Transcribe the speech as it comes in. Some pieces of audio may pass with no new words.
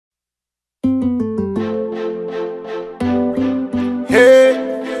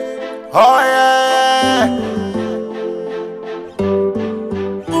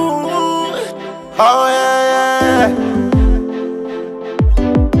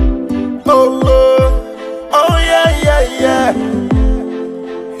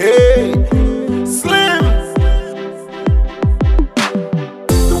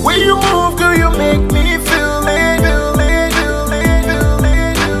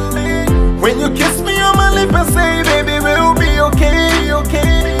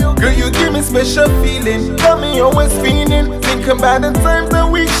special feeling, got me always feeling. Think about the times that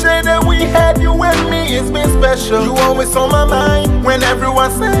we shared, that we had, you and me. It's been special. You always on my mind when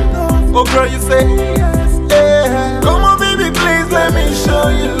everyone said no. Oh girl, you say yes, yeah. Come on baby, please let me show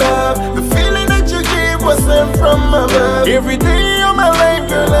you love. The feeling that you gave was sent from above. Every day of my life,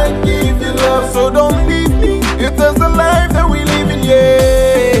 girl, I give you love. So don't leave me if there's a life that we live in,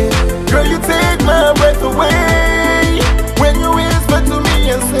 yeah. Girl, you take my breath away when you whisper to me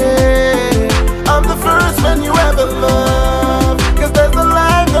and say I'm the first man you ever loved. Cause there's a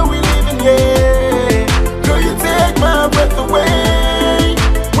life that we live in, yeah. Girl, you take my breath away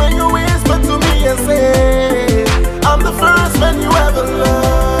when you whisper to me and say I'm the first man you ever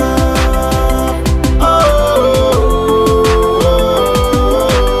loved.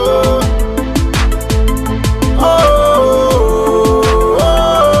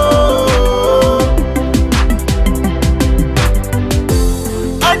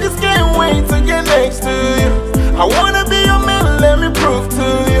 I wanna be your man, let me prove to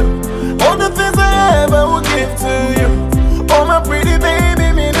you all the things I have, I will give to you. Oh my pretty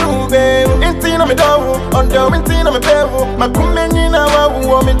baby, me do baby. Intina me do, undo intina me bevu. My kumeni na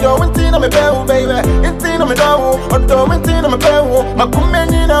wawu, me do intina me bevu, baby. Intina me do, undo intina me bevu. My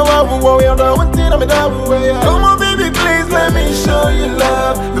kumeni na wawu, me do intina me bevu. Come on baby, please let me show you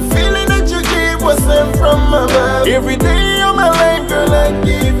love. The feeling that you give was sent from above. Every day of my life, girl, I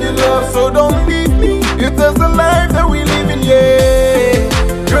give you love. So don't leave me if there's a life that we live in,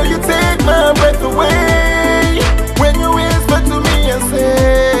 yeah. Girl, you take my breath away when you whisper to me and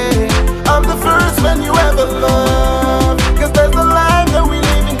say I'm the first man you ever loved. Cause there's a life that we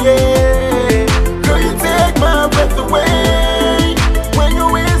live in, yeah. Girl, you take my breath away when you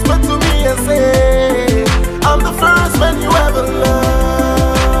whisper to me and say I'm the first man you ever loved.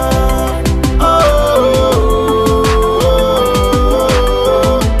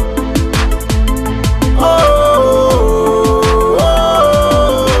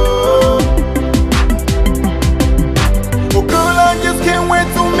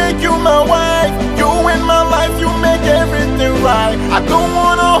 I don't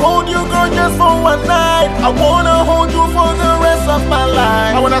wanna hold you, girl, just for one night. I wanna hold you for the rest of my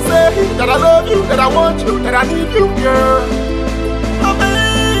life. I wanna say that I love you, that I want you, that I need you, girl.